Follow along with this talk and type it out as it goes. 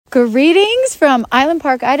Greetings from Island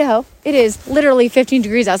Park, Idaho. It is literally 15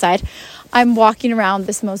 degrees outside. I'm walking around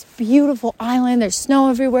this most beautiful island. There's snow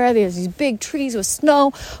everywhere. There's these big trees with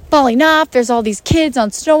snow falling off. There's all these kids on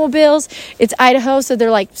snowmobiles. It's Idaho, so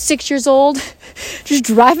they're like 6 years old, just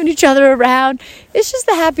driving each other around. It's just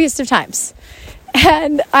the happiest of times.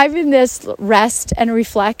 And I'm in this rest and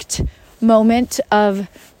reflect moment of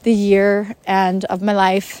the year and of my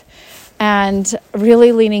life, and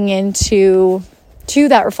really leaning into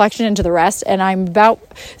that reflection, into the rest. And I'm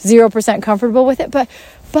about 0% comfortable with it, but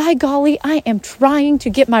by golly, I am trying to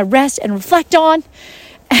get my rest and reflect on.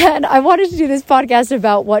 And I wanted to do this podcast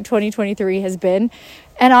about what 2023 has been.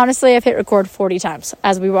 And honestly, I've hit record 40 times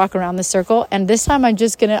as we walk around the circle. And this time I'm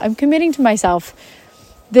committing to myself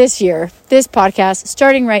this year, this podcast,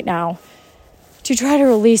 starting right now, to try to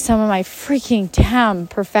release some of my freaking damn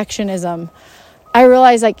perfectionism. I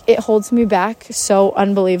realize it holds me back so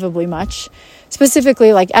unbelievably much.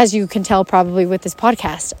 Specifically, as you can tell probably with this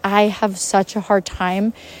podcast, I have such a hard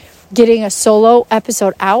time getting a solo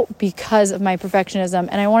episode out because of my perfectionism.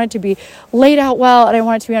 And I want it to be laid out well, and I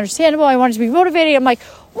want it to be understandable. I want it to be motivating. I'm like,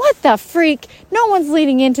 what the freak? No one's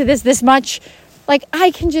leaning into this much.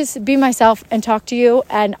 I can just be myself and talk to you,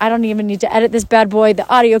 and I don't even need to edit this bad boy. The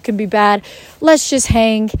audio can be bad. Let's just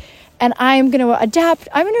hang. And I'm going to adopt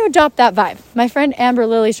that vibe. My friend Amber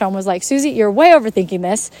Lillystrom was like, Suzy, you're way overthinking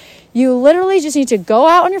this. You literally just need to go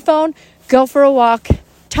out on your phone, go for a walk,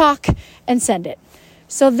 talk, and send it.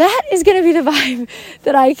 So that is going to be the vibe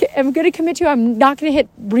that I am going to commit to. I'm not going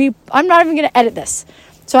to I'm not even going to edit this.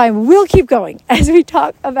 So I will keep going as we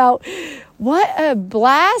talk about what a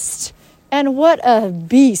blast and what a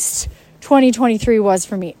beast 2023 was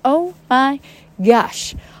for me. Oh my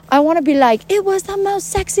gosh. I want to be like, it was the most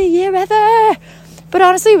sexy year ever. But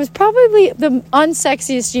honestly, it was probably the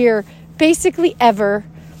unsexiest year basically ever,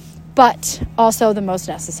 but also the most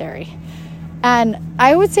necessary. And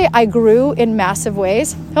I would say I grew in massive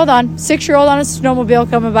ways. Hold on, 6-year-old on a snowmobile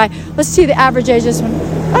coming by. Let's see the average age of this one.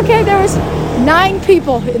 Okay, there was 9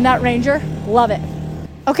 people in that Ranger. Love it.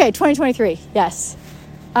 Okay, 2023, yes.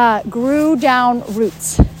 Grew down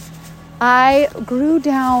roots. I grew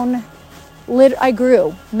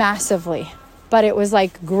massively, but it was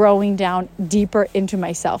growing down deeper into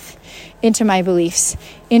myself, into my beliefs,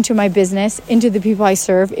 into my business, into the people I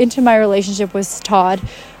serve, into my relationship with Todd,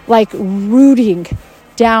 rooting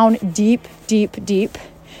down deep, deep, deep.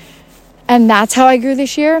 And that's how I grew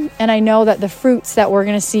this year. And I know that the fruits that we're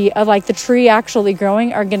going to see of the tree actually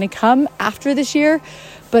growing are going to come after this year.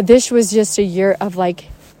 But this was just a year of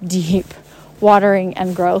deep watering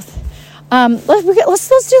and growth.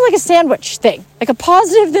 Let's do a sandwich thing, a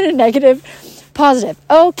positive then a negative. Positive.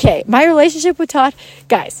 Okay, my relationship with Todd,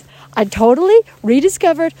 guys, I totally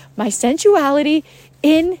rediscovered my sensuality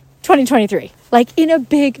in 2023, in a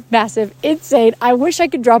big, massive, insane. I wish I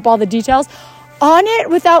could drop all the details on it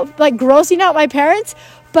without grossing out my parents,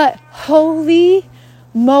 but holy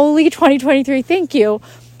moly, 2023, thank you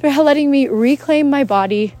for letting me reclaim my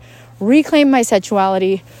body, reclaim my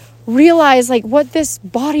sexuality, realize what this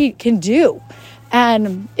body can do.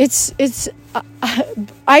 And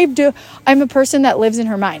I'm a person that lives in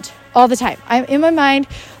her mind all the time. I'm in my mind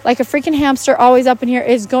like a freaking hamster, always up in here,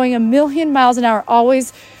 is going 1,000,000 miles an hour,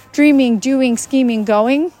 always dreaming, doing, scheming,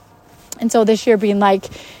 going. And so this year being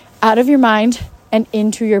out of your mind and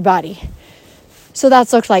into your body. So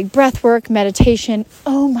that's looked like breath work, meditation.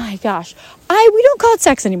 Oh my gosh. We don't call it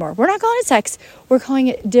sex anymore. We're not calling it sex. We're calling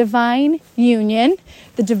it divine union.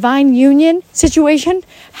 The divine union situation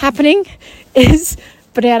happening is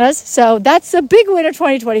bananas. So that's a big win of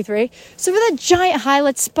 2023. So for that giant high,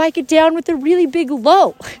 let's spike it down with a really big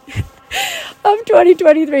low of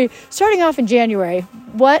 2023. Starting off in January.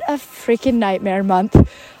 What a freaking nightmare month.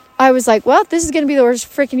 I was like, well, this is going to be the worst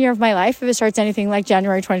freaking year of my life if it starts anything like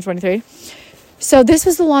January 2023. So this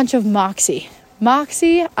was the launch of Moxie.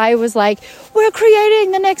 Moxie, I was like, we're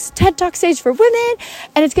creating the next TED Talk stage for women,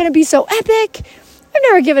 and it's going to be so epic. I've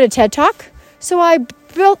never given a TED Talk, so I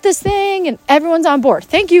built this thing, and everyone's on board.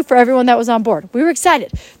 Thank you for everyone that was on board. We were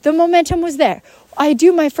excited. The momentum was there. I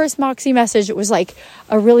do my first Moxie message. It was a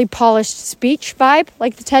really polished speech vibe,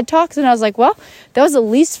 like the TED Talks, and I was like, well, that was the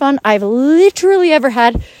least fun I've literally ever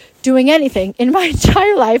had doing anything in my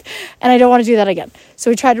entire life, and I don't want to do that again. So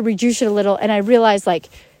we tried to reduce it a little, and I realized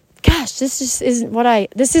gosh, this just isn't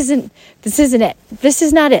this isn't it. This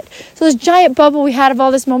is not it. So this giant bubble we had of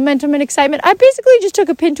all this momentum and excitement, I basically just took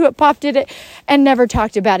a pin to it, popped it, and never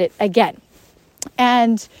talked about it again.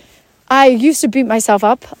 And I used to beat myself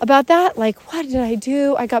up about that. What did I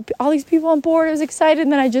do? I got all these people on board. I was excited,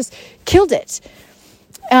 and then I just killed it.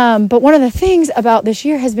 But one of the things about this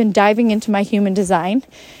year has been diving into my human design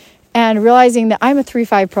and realizing that I'm a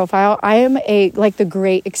 3-5 profile. I am the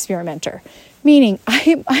great experimenter, meaning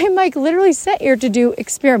I'm like literally set here to do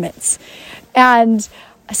experiments. And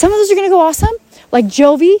some of those are going to go awesome, like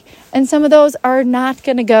Jovi, and some of those are not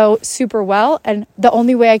going to go super well. And the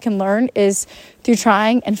only way I can learn is through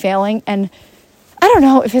trying and failing. And I don't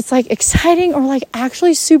know if it's like exciting or like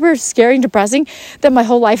actually super scary and depressing that my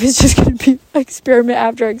whole life is just going to be experiment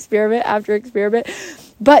after experiment after experiment.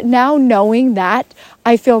 But now knowing that,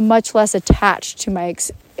 I feel much less attached to my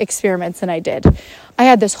experiments than I did. I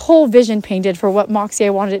had this whole vision painted for what Moxie I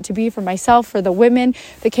wanted it to be for myself, for the women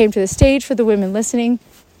that came to the stage, for the women listening.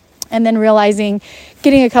 And then realizing,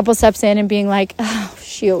 getting a couple steps in and being like, oh,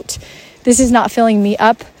 shoot, this is not filling me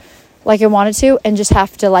up like I wanted to, and just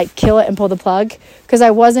have to like kill it and pull the plug, because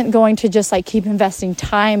I wasn't going to just like keep investing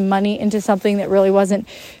time, money into something that really wasn't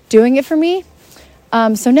doing it for me.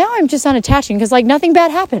 So now I'm just unattaching, because like nothing bad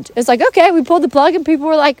happened. It's like, okay, we pulled the plug and people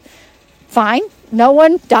were like, fine. No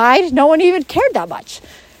one died. No one even cared that much,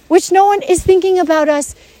 which no one is thinking about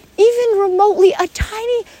us even remotely a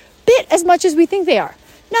tiny bit as much as we think they are.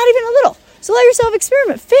 Not even a little. So let yourself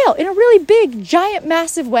experiment, fail in a really big, giant,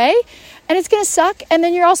 massive way. And it's going to suck. And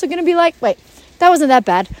then you're also going to be like, wait, that wasn't that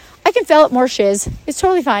bad. I can fail at more shiz. It's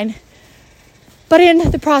totally fine. But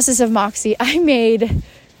in the process of Moxie, I made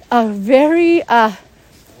a very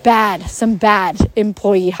some bad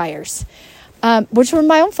employee hires, which were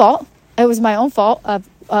my own fault. It was my own fault of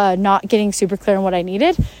not getting super clear on what I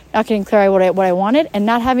needed, not getting clear on what I wanted, and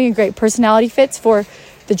not having a great personality fits for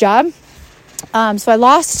the job. So I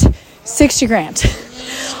lost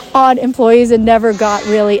 $60,000 on employees and never got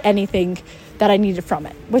really anything that I needed from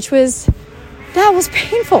it, that was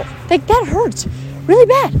painful. Like, that hurt really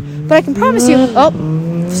bad. But I can promise you,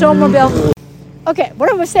 snowmobile. Okay, what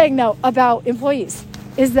I was saying though about employees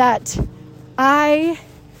is that I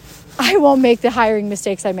won't make the hiring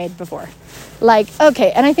mistakes I made before. Like,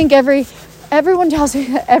 okay, and I think everyone tells me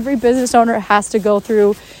that every business owner has to go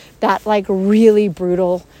through that like really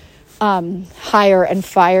brutal hire and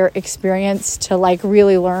fire experience to like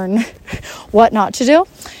really learn what not to do.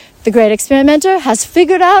 The great experimenter has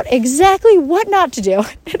figured out exactly what not to do,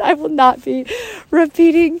 and I will not be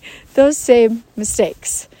repeating those same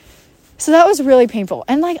mistakes. So that was really painful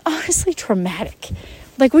and like honestly traumatic.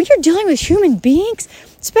 Like, when you're dealing with human beings,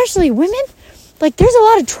 especially women, like there's a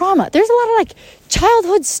lot of trauma. There's a lot of like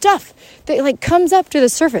childhood stuff that like comes up to the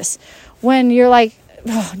surface when you're like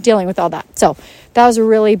dealing with all that. So that was a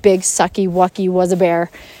really big sucky wucky was a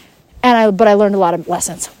bear. But I learned a lot of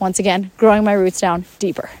lessons. Once again, growing my roots down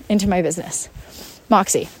deeper into my business.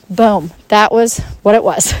 Moxie, boom. That was what it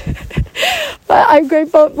was. But I'm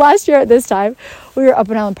grateful. Last year at this time, we were up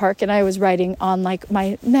in Island Park and I was writing on like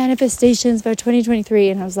my manifestations for 2023.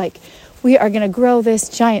 And I was like, we are going to grow this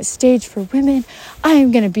giant stage for women. I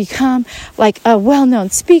am going to become like a well-known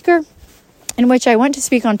speaker, in which I went to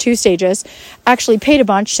speak on 2 stages, actually paid a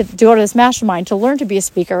bunch to go to this mastermind to learn to be a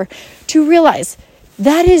speaker, to realize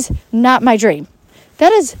that is not my dream.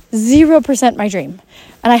 That is 0% my dream.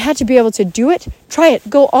 And I had to be able to do it, try it,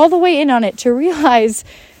 go all the way in on it to realize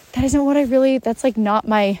that isn't what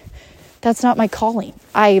that's not my calling.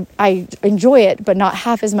 I enjoy it, but not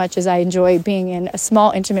half as much as I enjoy being in a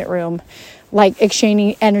small, intimate room, like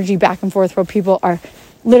exchanging energy back and forth where people are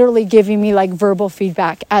literally giving me like verbal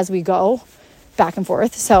feedback as we go back and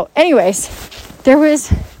forth. So anyways, there was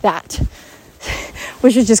that,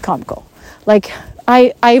 which is just comical. Like,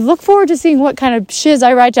 I look forward to seeing what kind of shiz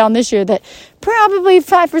I write down this year, that probably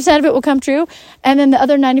 5% of it will come true. And then the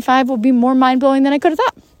other 95 will be more mind-blowing than I could have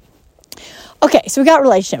thought. Okay, so we got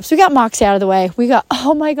relationships. We got Moxie out of the way. We got,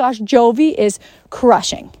 oh my gosh, Jovi is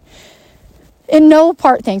crushing. In no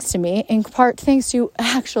part thanks to me, in part thanks to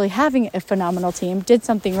actually having a phenomenal team. Did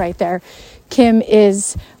something right there. Kim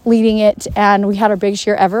is leading it, and we had our biggest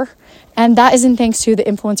year ever. And that isn't thanks to the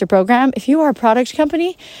influencer program. If you are a product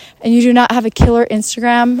company and you do not have a killer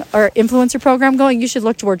Instagram or influencer program going, you should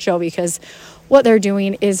look towards Jovi, because what they're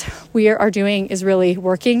doing is really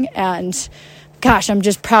working. And gosh, I'm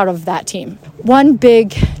just proud of that team. One big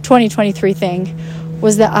 2023 thing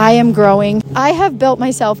was that I am growing. I have built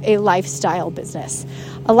myself a lifestyle business.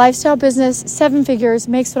 A lifestyle business, 7 figures,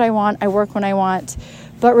 makes what I want. I work when I want.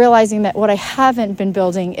 But realizing that what I haven't been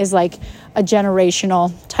building is like a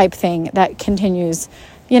generational type thing that continues,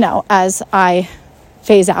 as I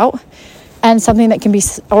phase out, and something that can be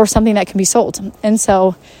sold. And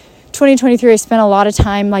so 2023, I spent a lot of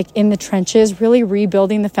time like in the trenches, really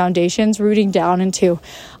rebuilding the foundations, rooting down into,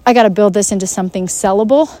 I got to build this into something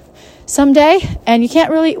sellable someday. And you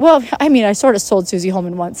can't really, I sort of sold Suzy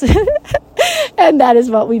Holman once. And that is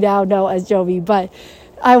what we now know as Jovi, but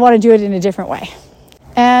I want to do it in a different way.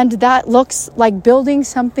 And that looks like building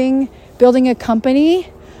a company,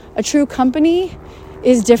 a true company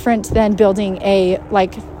is different than building a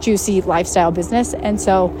like juicy lifestyle business. And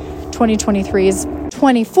so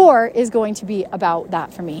 2024 is going to be about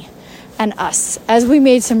that for me and us, as we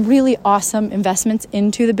made some really awesome investments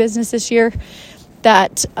into the business this year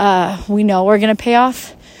that we know are going to pay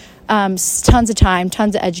off. Tons of time,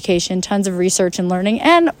 tons of education, tons of research and learning.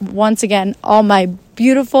 And once again, all my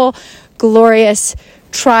beautiful, glorious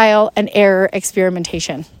trial and error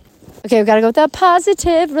experimentation. Okay, we've got to go with that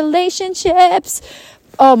positive relationships.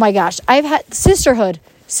 Oh my gosh, I've had sisterhood.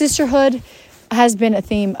 Sisterhood has been a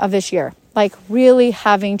theme of this year. Like really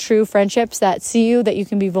having true friendships that see you, that you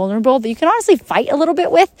can be vulnerable, that you can honestly fight a little bit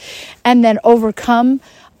with, and then overcome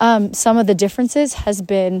some of the differences has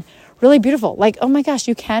been really beautiful. Like, oh my gosh,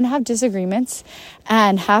 you can have disagreements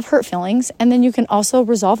and have hurt feelings, and then you can also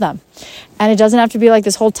resolve them. And it doesn't have to be like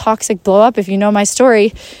this whole toxic blow up. If you know my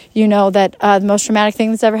story, you know that the most traumatic thing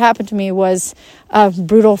that's ever happened to me was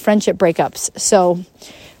brutal friendship breakups. So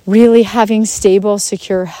really having stable,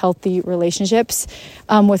 secure, healthy relationships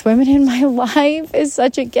with women in my life is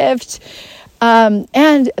such a gift.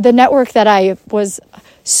 And the network that I was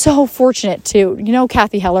so fortunate to,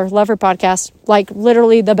 Kathy Heller, love her podcast, like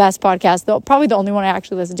literally the best podcast, though probably the only one I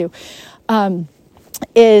actually listen to,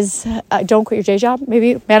 is Don't Quit Your Day Job,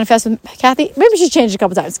 maybe Manifest with Kathy. Maybe she's changed a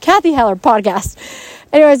couple times. Kathy Heller podcast.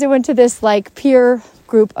 Anyways, I went to this like peer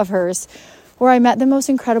group of hers where I met the most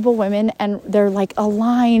incredible women, and they're like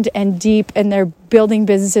aligned and deep, and they're building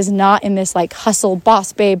businesses not in this like hustle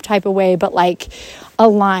boss babe type of way, but like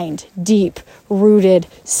aligned, deep, rooted,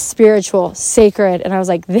 spiritual, sacred. And I was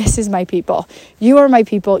like, this is my people. You are my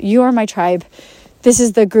people. You are my tribe. This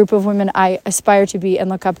is the group of women I aspire to be and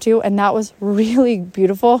look up to. And that was really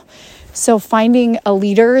beautiful. So finding a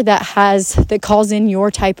leader that calls in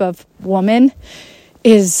your type of woman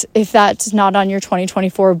is, if that's not on your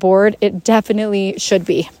 2024 board, it definitely should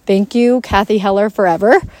be. Thank you, Kathy Heller,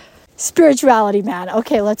 forever. Spirituality, man.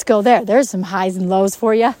 Okay, let's go there. There's some highs and lows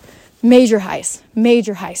for you. Major highs,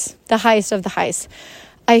 the highest of the highs.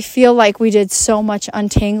 I feel like we did so much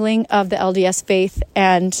untangling of the LDS faith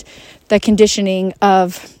and the conditioning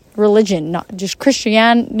of religion, not just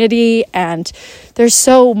Christianity. And there's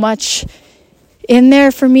so much in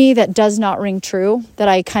there for me that does not ring true, that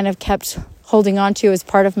I kind of kept holding on to as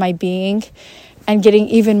part of my being, and getting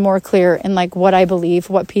even more clear in like what I believe,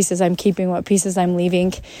 what pieces I'm keeping, what pieces I'm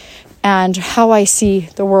leaving, and how I see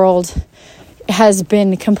the world has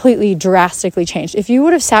been completely drastically changed. If you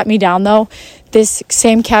would have sat me down though, this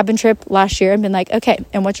same cabin trip last year, and been like, okay,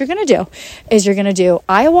 and what you're going to do is you're going to do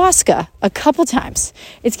ayahuasca a couple times.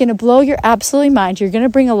 It's going to blow your absolutely mind. You're going to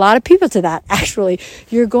bring a lot of people to that. Actually,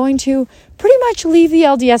 you're going to pretty much leave the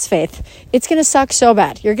LDS faith. It's going to suck so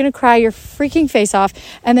bad. You're going to cry your freaking face off,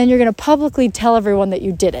 and then you're going to publicly tell everyone that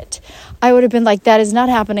you did it. I would have been like, that is not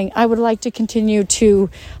happening. I would like to continue to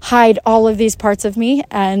hide all of these parts of me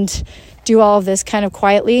and do all of this kind of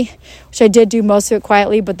quietly, which I did do most of it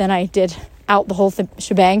quietly, but then I did out the whole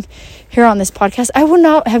shebang here on this podcast. I would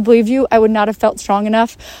not have believed you. I would not have felt strong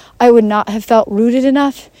enough. I would not have felt rooted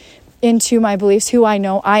enough into my beliefs, who I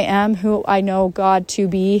know I am, who I know God to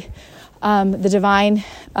be, the divine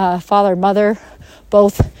father, mother,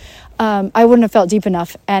 both. I wouldn't have felt deep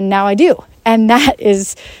enough, and now I do. And that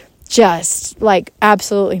is just like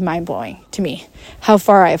absolutely mind-blowing to me, how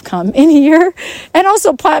far I have come in a year. And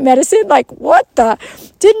also plant medicine, like what the,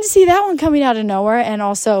 didn't see that one coming out of nowhere. And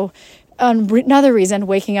also another reason,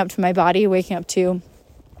 waking up to my body, waking up to,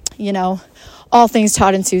 all things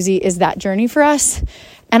Todd and Suzy is that journey for us.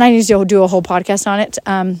 And I need to do a whole podcast on it.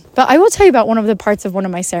 But I will tell you about one of the parts of one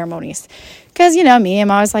of my ceremonies, because me, I'm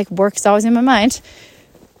always like, work's always in my mind.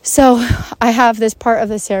 So I have this part of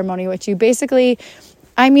the ceremony, which you basically,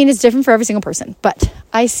 it's different for every single person, but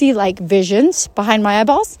I see like visions behind my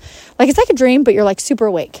eyeballs. Like it's like a dream, but you're like super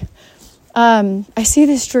awake. I see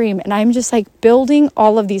this dream, and I'm just like building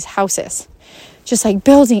all of these houses, just like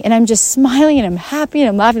building, and I'm just smiling, and I'm happy, and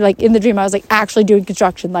I'm laughing. Like in the dream, I was like actually doing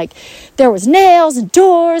construction. Like there was nails and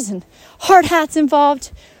doors and hard hats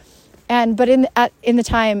involved. But in the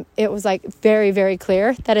time, it was like very, very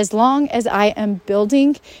clear that as long as I am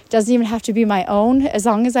building, it doesn't even have to be my own. As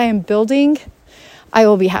long as I am building, I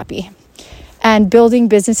will be happy. And building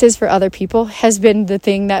businesses for other people has been the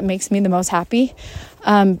thing that makes me the most happy,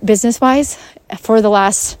 business-wise, for the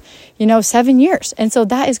last, 7 years. And so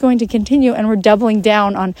that is going to continue, and we're doubling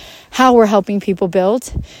down on how we're helping people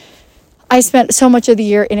build. I spent so much of the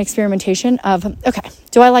year in experimentation of, okay,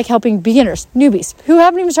 do I like helping beginners, newbies, who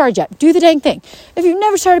haven't even started yet? Do the dang thing. If you've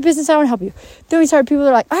never started a business, I want to help you. Then we started people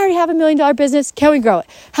that are like, I already have $1 million business. Can we grow it?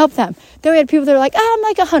 Help them. Then we had people that are like, I'm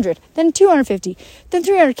like 100, then 250, then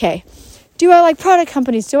 300K. Do I like product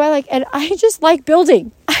companies? And I just like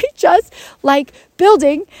building. I just like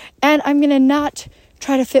building. And I'm going to not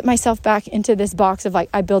try to fit myself back into this box of like,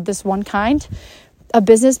 I build this one kind of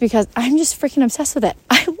business because I'm just freaking obsessed with it.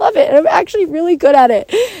 I love it. And I'm actually really good at it.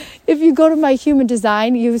 If you go to my human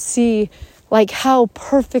design, you see like how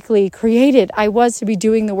perfectly created I was to be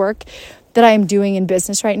doing the work that I am doing in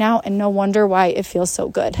business right now. And no wonder why it feels so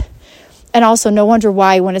good. And also no wonder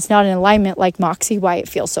why when it's not in alignment like Moxie, why it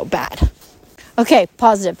feels so bad. Okay,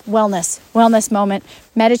 positive, wellness moment.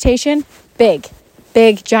 Meditation, big,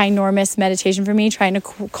 ginormous meditation for me, trying to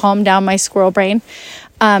calm down my squirrel brain,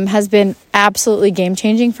 has been absolutely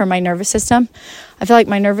game-changing for my nervous system. I feel like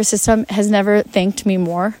my nervous system has never thanked me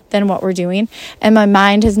more than what we're doing, and my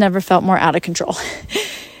mind has never felt more out of control.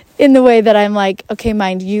 In the way that I'm like, okay,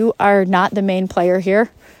 mind, you are not the main player here.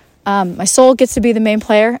 My soul gets to be the main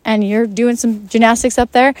player, and you're doing some gymnastics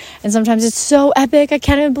up there, and sometimes it's so epic, I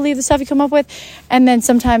can't even believe the stuff you come up with, and then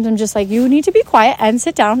sometimes I'm just like, you need to be quiet and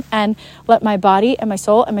sit down and let my body and my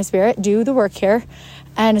soul and my spirit do the work here.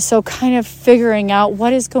 And so kind of figuring out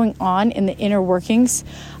what is going on in the inner workings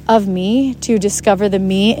of me to discover the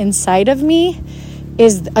me inside of me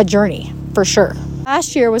is a journey for sure.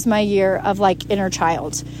 Last year was my year of like inner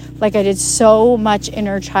child. Like I did so much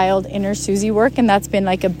inner child, inner Suzy work, and that's been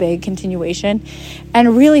like a big continuation.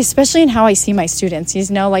 And really, especially in how I see my students, you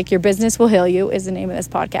know, like Your Business Will Heal You is the name of this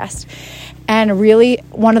podcast. And really,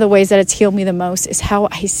 one of the ways that it's healed me the most is how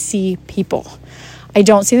I see people. I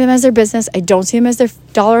don't see them as their business. I don't see them as their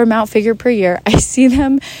dollar amount figure per year. I see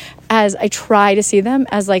them as, I try to see them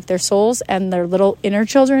as like their souls and their little inner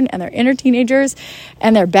children and their inner teenagers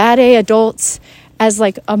and their bad A adults, as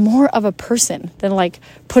like a more of a person than like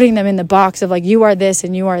putting them in the box of like, you are this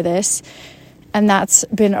and you are this. And that's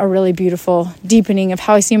been a really beautiful deepening of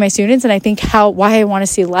how I see my students. And I think why I want to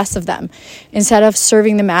see less of them instead of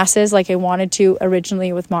serving the masses like I wanted to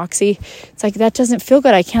originally with Moxie. It's like, that doesn't feel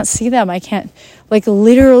good. I can't see them. I can't like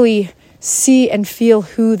literally see and feel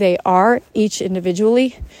who they are each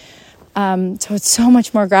individually. So it's so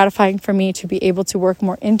much more gratifying for me to be able to work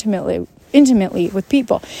more intimately with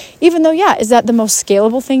people, even though, is that the most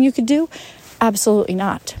scalable thing you could do? Absolutely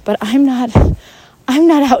not. But I'm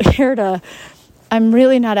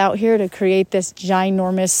really not out here to create this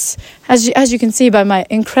ginormous, as you can see by my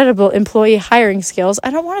incredible employee hiring skills.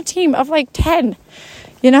 I don't want a team of like 10.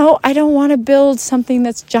 I don't want to build something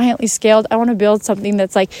that's giantly scaled. I want to build something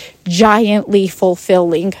that's like giantly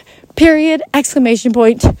fulfilling. Period. Exclamation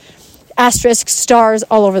point. Asterisk. Stars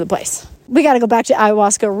all over the place. We got to go back to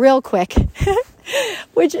ayahuasca real quick.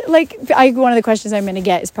 Which, one of the questions I'm going to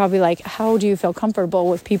get is probably like, how do you feel comfortable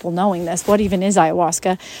with people knowing this? What even is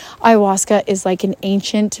ayahuasca? Ayahuasca is like an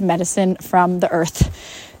ancient medicine from the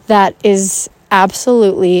earth that is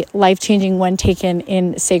absolutely life-changing when taken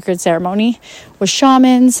in sacred ceremony with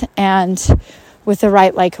shamans and with the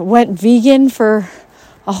right, went vegan for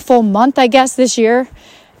a full month, I guess, this year.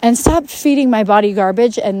 And stopped feeding my body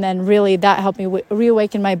garbage. And then really that helped me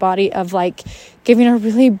reawaken my body of giving her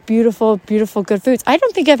really beautiful, beautiful, good foods. I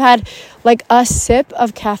don't think I've had a sip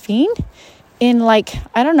of caffeine in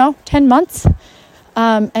 10 months.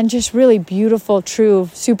 And just really beautiful, true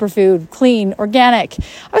superfood, clean, organic. I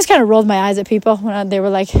always kind of rolled my eyes at people when they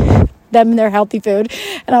were them and their healthy food.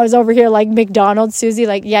 And I was over here McDonald's, Suzy,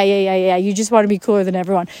 yeah. You just want to be cooler than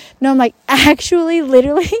everyone. No, I'm actually,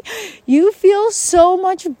 literally, you feel so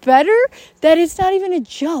much better that it's not even a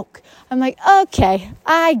joke. I'm okay,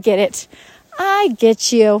 I get it. I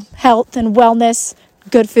get you. Health and wellness,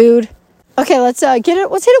 good food. Okay, let's hit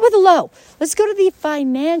it with a low. Let's go to the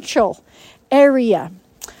financial area.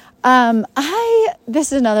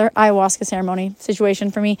 This is another ayahuasca ceremony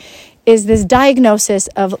situation for me, is this diagnosis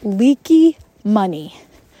of leaky money.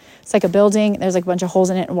 It's like a building, there's a bunch of holes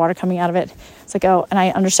in it and water coming out of it. It's and I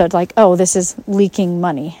understood this is leaking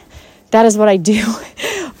money. That is what I do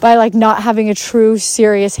by not having a true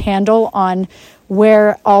serious handle on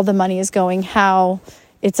where all the money is going, how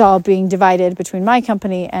it's all being divided between my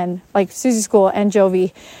company and Suzy School and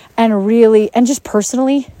Jovi, and just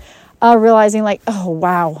personally, realizing oh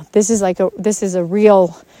wow, this is a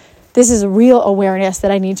real awareness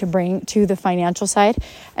that I need to bring to the financial side.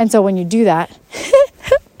 And so when you do that,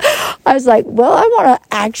 I was well, I want to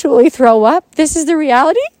actually throw up. This is the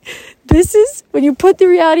reality. This is when you put the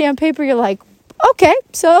reality on paper, you're okay,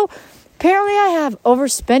 so apparently I have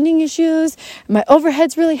overspending issues. My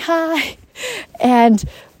overhead's really high. And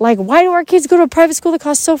like, why do our kids go to a private school that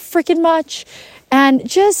costs so freaking much? And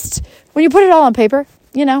just when you put it all on paper,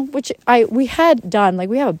 you know, which we had done, like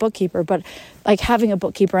we have a bookkeeper, but like having a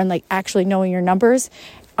bookkeeper and like actually knowing your numbers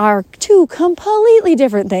are two completely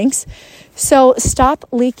different things. So stop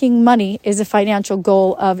leaking money is a financial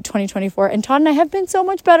goal of 2024. And Todd and I have been so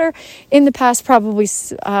much better in the past probably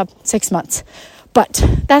 6 months. But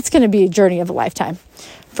that's going to be a journey of a lifetime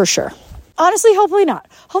for sure. Honestly, hopefully not.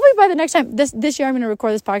 Hopefully by the next time, this year I'm going to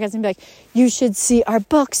record this podcast and be like, you should see our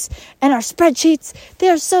books and our spreadsheets. They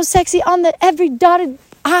are so sexy on the every dotted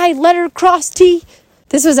I, letter, cross, T.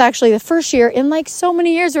 This was actually the first year in like so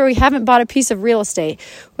many years where we haven't bought a piece of real estate.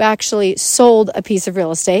 We actually sold a piece of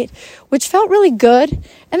real estate, which felt really good.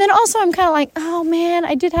 And then also I'm kind of like, oh man,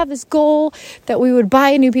 I did have this goal that we would buy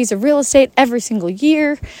a new piece of real estate every single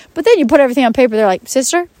year. But then you put everything on paper. They're like,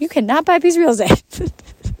 sister, you cannot buy a piece of real estate.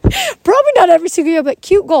 Probably not every single year, but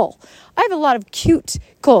cute goal. I have a lot of cute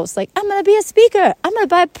goals. Like, I'm going to be a speaker. I'm going to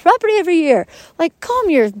buy property every year. Like, calm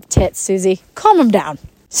your tits, Suzy. Calm them down.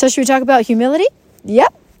 So should we talk about humility?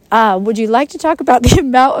 Yep. Would you like to talk about the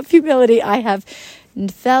amount of humility I have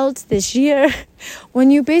felt this year?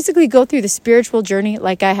 When you basically go through the spiritual journey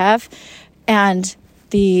like I have, and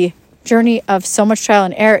the journey of so much trial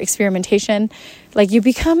and error, experimentation, like you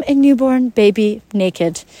become a newborn baby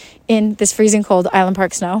naked in this freezing cold Island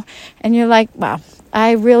Park snow. And you're like, wow,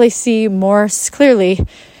 I really see more clearly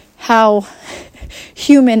how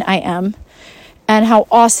human I am and how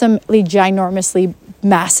awesomely, ginormously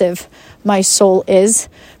massive my soul is,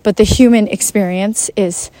 but the human experience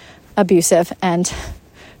is abusive and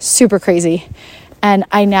super crazy. And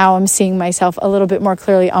I now am seeing myself a little bit more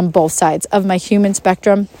clearly on both sides of my human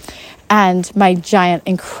spectrum and my giant,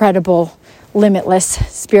 incredible, limitless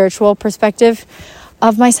spiritual perspective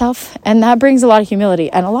of myself. And that brings a lot of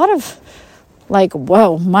humility and a lot of like,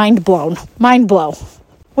 whoa, mind blow.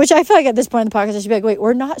 Which I feel like at this point in the podcast, I should be like, wait,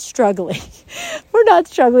 we're not struggling. We're not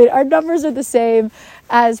struggling. Our numbers are the same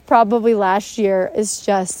as probably last year. It's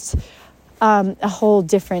just a whole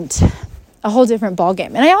different ballgame.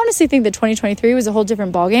 And I honestly think that 2023 was a whole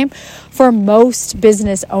different ballgame for most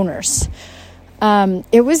business owners.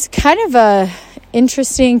 It was kind of a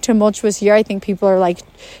interesting, tumultuous year. I think people are like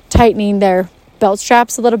tightening their belt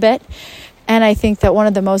straps a little bit. And I think that one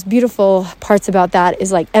of the most beautiful parts about that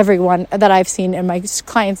is like everyone that I've seen and my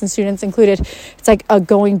clients and students included, it's like a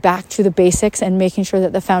going back to the basics and making sure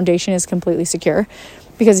that the foundation is completely secure.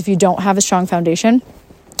 Because if you don't have a strong foundation,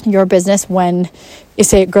 your business, when you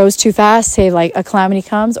say it grows too fast, say like a calamity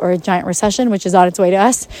comes or a giant recession, which is on its way to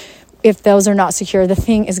us, if those are not secure, the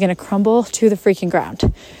thing is going to crumble to the freaking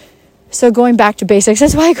ground. So going back to basics,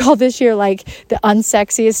 that's why I call this year like the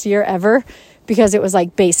unsexiest year ever, because it was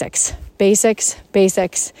like basics.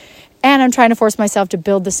 And I'm trying to force myself to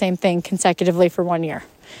build the same thing consecutively for 1 year.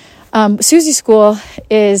 Suzy School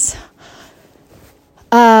is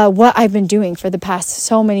what I've been doing for the past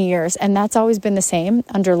so many years. And that's always been the same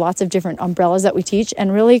under lots of different umbrellas that we teach,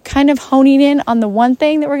 and really kind of honing in on the one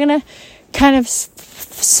thing that we're going to kind of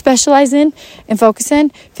specialize in and focus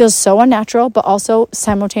in. Feels so unnatural, but also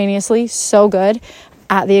simultaneously so good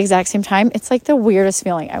at the exact same time. It's like the weirdest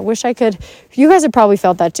feeling. I wish I could. You guys have probably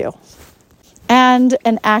felt that too. And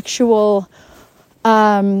an actual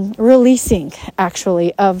releasing,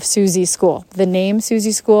 actually, of Suzy School. The name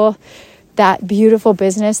Suzy School, that beautiful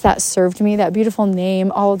business that served me, that beautiful name,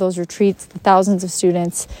 all of those retreats, the thousands of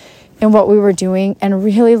students, and what we were doing, and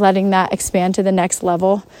really letting that expand to the next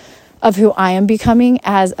level of who I am becoming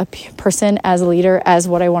as a person, as a leader, as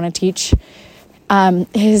what I want to teach,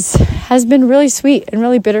 has been really sweet and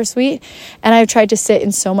really bittersweet. And I've tried to sit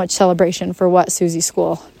in so much celebration for what Suzy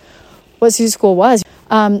School was,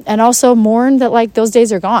 and also mourn that like those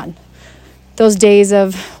days are gone. Those days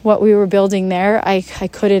of what we were building there, I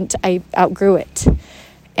outgrew it.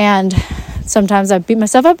 And sometimes I beat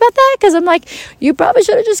myself up about that because I'm like, you probably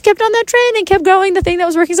should have just kept on that train and kept growing the thing that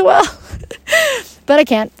was working so well. But I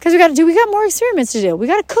can't, because we got more experiments to do. We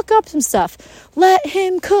got to cook up some stuff. Let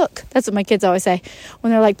him cook. That's what my kids always say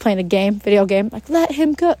when they're like playing a video game, like, let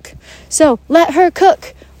him cook. So let her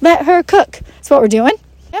cook. That's what we're doing.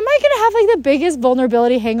 Am I going to have like the biggest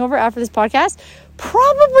vulnerability hangover after this podcast?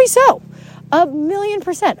 Probably so.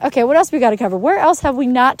 1,000,000%. Okay, what else we got to cover? Where else have we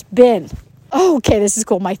not been? Oh, okay, this is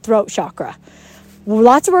cool. My throat chakra.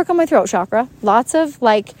 Lots of work on my throat chakra. Lots of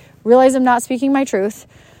like, realize I'm not speaking my truth.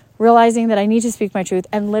 Realizing that I need to speak my truth.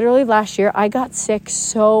 And literally last year, I got sick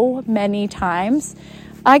so many times.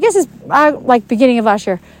 I guess it's like beginning of last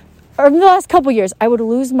year. Or in the last couple years, I would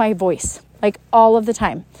lose my voice. Like all the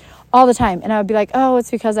time. And I would be like, oh,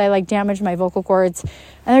 it's because I like damaged my vocal cords.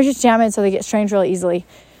 And they're just jamming so they get strained really easily.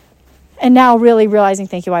 And now really realizing,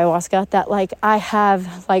 thank you, ayahuasca, that like I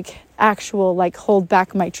have like actual like hold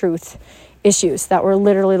back my truth issues that were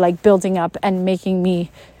literally like building up and making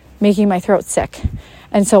my throat sick.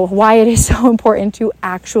 And so why it is so important to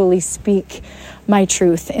actually speak my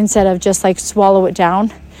truth instead of just like swallow it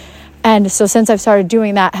down. And so since I've started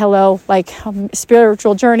doing that,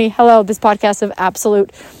 spiritual journey, this podcast of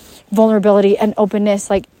absolute vulnerability and openness,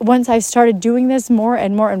 like once I've started doing this more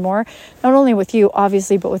and more and more, not only with you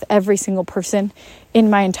obviously, but with every single person in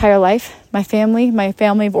my entire life, my family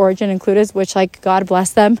of origin included, which like God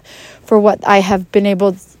bless them for what I have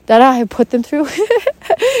put them through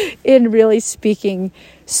in really speaking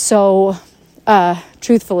so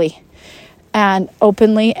truthfully and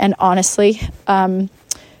openly and honestly.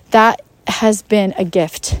 That has been a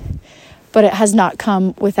gift, but it has not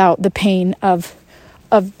come without the pain of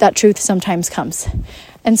that truth sometimes comes.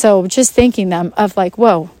 And so just thanking them of like,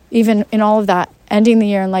 whoa, even in all of that, ending the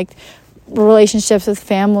year and like relationships with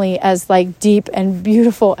family as like deep and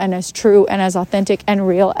beautiful and as true and as authentic and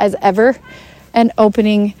real as ever, and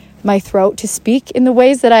opening my throat to speak in the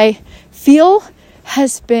ways that I feel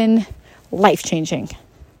has been life-changing.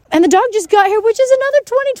 And the dog just got here, which is another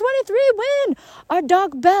 2023 win. Our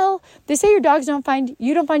dog, Belle. They say you don't find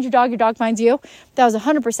your dog finds you. That was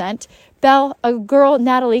 100%. Belle, a girl,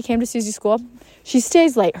 Natalie, came to Suzy's school. She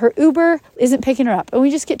stays late. Her Uber isn't picking her up. And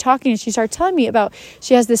we just get talking and she started telling me about,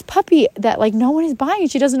 she has this puppy that like no one is buying.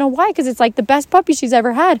 And she doesn't know why, because it's like the best puppy she's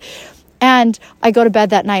ever had. And I go to bed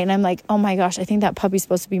that night and I'm like, oh my gosh, I think that puppy's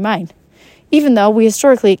supposed to be mine. Even though we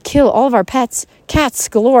historically kill all of our pets, cats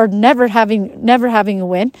galore, never having a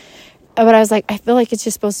win. But I was like, I feel like it's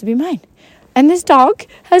just supposed to be mine. And this dog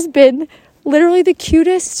has been literally the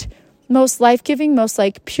cutest, most life-giving, most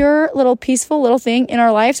like pure little peaceful little thing in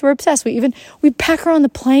our lives. We're obsessed. We pack her on the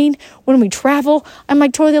plane when we travel. I'm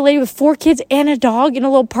like totally a lady with 4 kids and a dog in a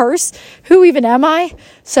little purse. Who even am I?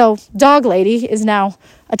 So dog lady is now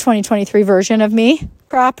a 2023 version of me.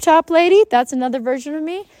 Crop top lady, that's another version of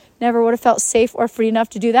me. Never would have felt safe or free enough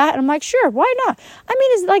to do that. And I'm like, sure, why not? I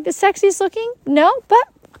mean, is it like the sexiest looking? No, but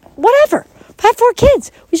whatever. I have 4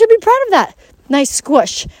 kids. We should be proud of that. Nice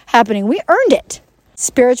squish happening. We earned it.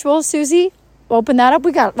 Spiritual, Suzy, open that up.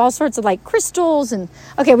 We got all sorts of like crystals and,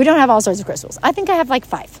 okay, we don't have all sorts of crystals. I think I have like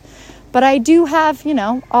 5. But I do have,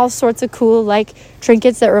 all sorts of cool like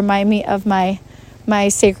trinkets that remind me of my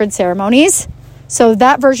sacred ceremonies. So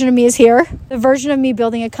that version of me is here. The version of me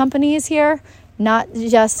building a company is here. Not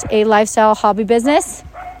just a lifestyle hobby business.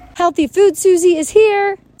 Healthy food Suzy is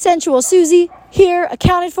here. Sensual Suzy here,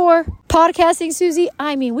 accounted for. Podcasting Suzy.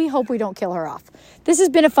 I mean, we hope we don't kill her off. This has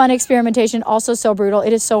been a fun experimentation, also so brutal.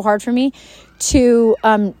 It is so hard for me to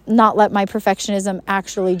not let my perfectionism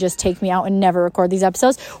actually just take me out and never record these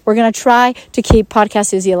episodes. We're going to try to keep Podcast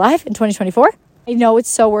Suzy alive in 2024. I know it's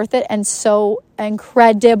so worth it and so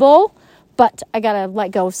incredible, but I got to let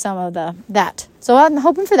go of some of that. So I'm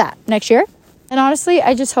hoping for that next year. And honestly,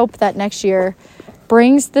 I just hope that next year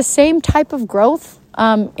brings the same type of growth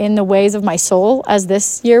in the ways of my soul as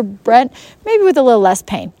this year bred, maybe with a little less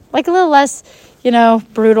pain, like a little less,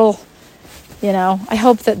 brutal. I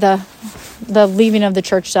hope that the leaving of the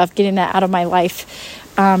church stuff, getting that out of my life,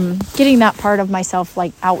 getting that part of myself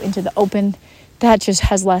like out into the open, that just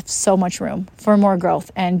has left so much room for more growth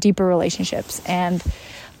and deeper relationships and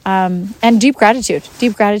deep gratitude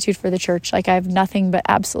for the church. Like I have nothing but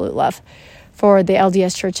absolute love for the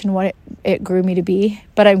LDS church and what it grew me to be.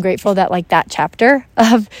 But I'm grateful that like that chapter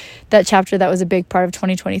that was a big part of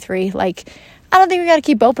 2023, like, I don't think we got to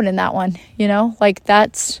keep open in that one, like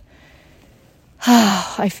that's,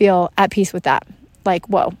 I feel at peace with that. Like,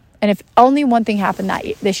 whoa. And if only one thing happened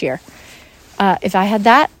this year, if I had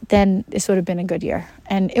that, then this would have been a good year.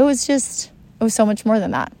 And it was so much more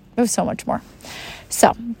than that. It was so much more.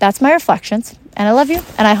 So that's my reflections, and I love you,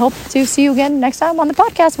 and I hope to see you again next time on the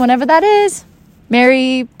podcast, whenever that is.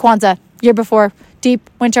 Merry Kwanzaa, year before, deep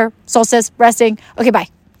winter, solstice, resting. Okay, bye.